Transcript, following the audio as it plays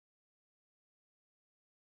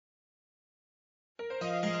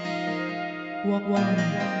One.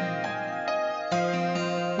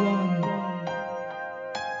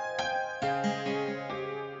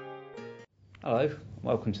 Hello,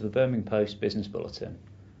 welcome to the Birmingham Post Business Bulletin.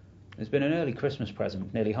 There's been an early Christmas present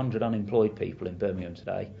for nearly 100 unemployed people in Birmingham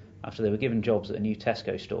today after they were given jobs at a new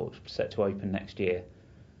Tesco store set to open next year.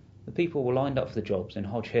 The people were lined up for the jobs in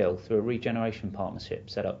Hodge Hill through a regeneration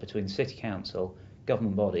partnership set up between the City Council,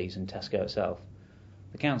 government bodies and Tesco itself.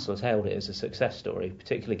 The council has hailed it as a success story,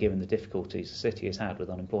 particularly given the difficulties the city has had with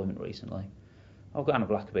unemployment recently. I've got Anna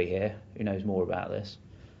Blackaby here, who knows more about this.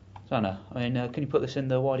 So Anna, can you put this in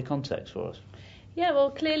the wider context for us? Yeah,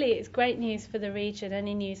 well, clearly it's great news for the region.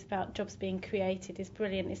 Any news about jobs being created is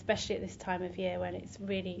brilliant, especially at this time of year when it's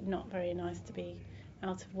really not very nice to be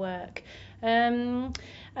out of work. And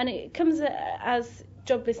it comes as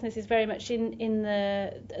joblessness is very much at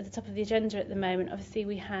the top of the agenda at the moment. Obviously,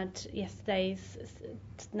 we had yesterday's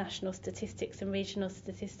national statistics and regional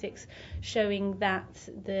statistics showing that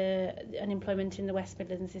the unemployment in the West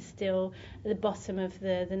Midlands is still at the bottom of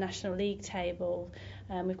the National League table.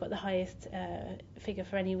 We've got the highest figure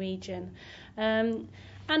for any region.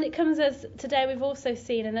 And it comes as today we've also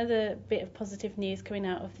seen another bit of positive news coming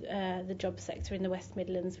out of the job sector in the West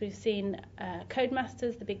Midlands. We've seen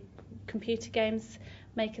Codemasters, the big computer games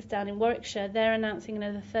makers down in Warwickshire, they're announcing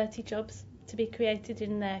another 30 jobs to be created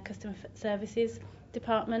in their customer services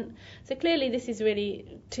department. So clearly this is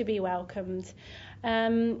really to be welcomed.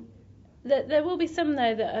 There will be some,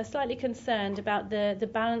 though, that are slightly concerned about the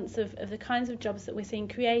balance of the kinds of jobs that we're seeing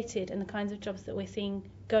created and the kinds of jobs that we're seeing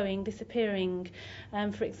disappearing.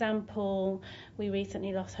 For example, we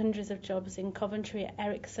recently lost hundreds of jobs in Coventry at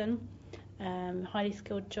Ericsson, highly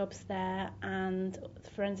skilled jobs there, and the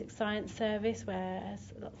Forensic Science Service, where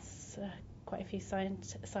quite a few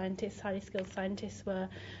scientists, highly skilled scientists were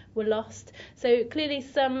lost. So clearly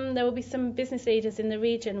there will be some business leaders in the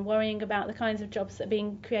region worrying about the kinds of jobs that are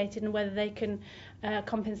being created and whether they can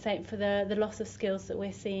compensate for the loss of skills that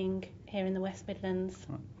we're seeing here in the West Midlands.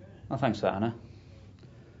 Well, thanks for that, Anna.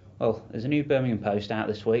 Well, there's a new Birmingham Post out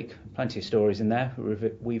this week, plenty of stories in there.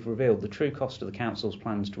 We've revealed the true cost of the council's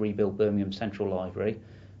plans to rebuild Birmingham's Central Library.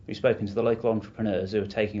 We've spoken to the local entrepreneurs who are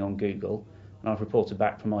taking on Google, and I've reported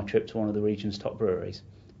back from my trip to one of the region's top breweries.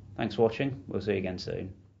 Thanks for watching, we'll see you again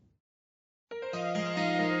soon.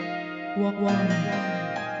 One.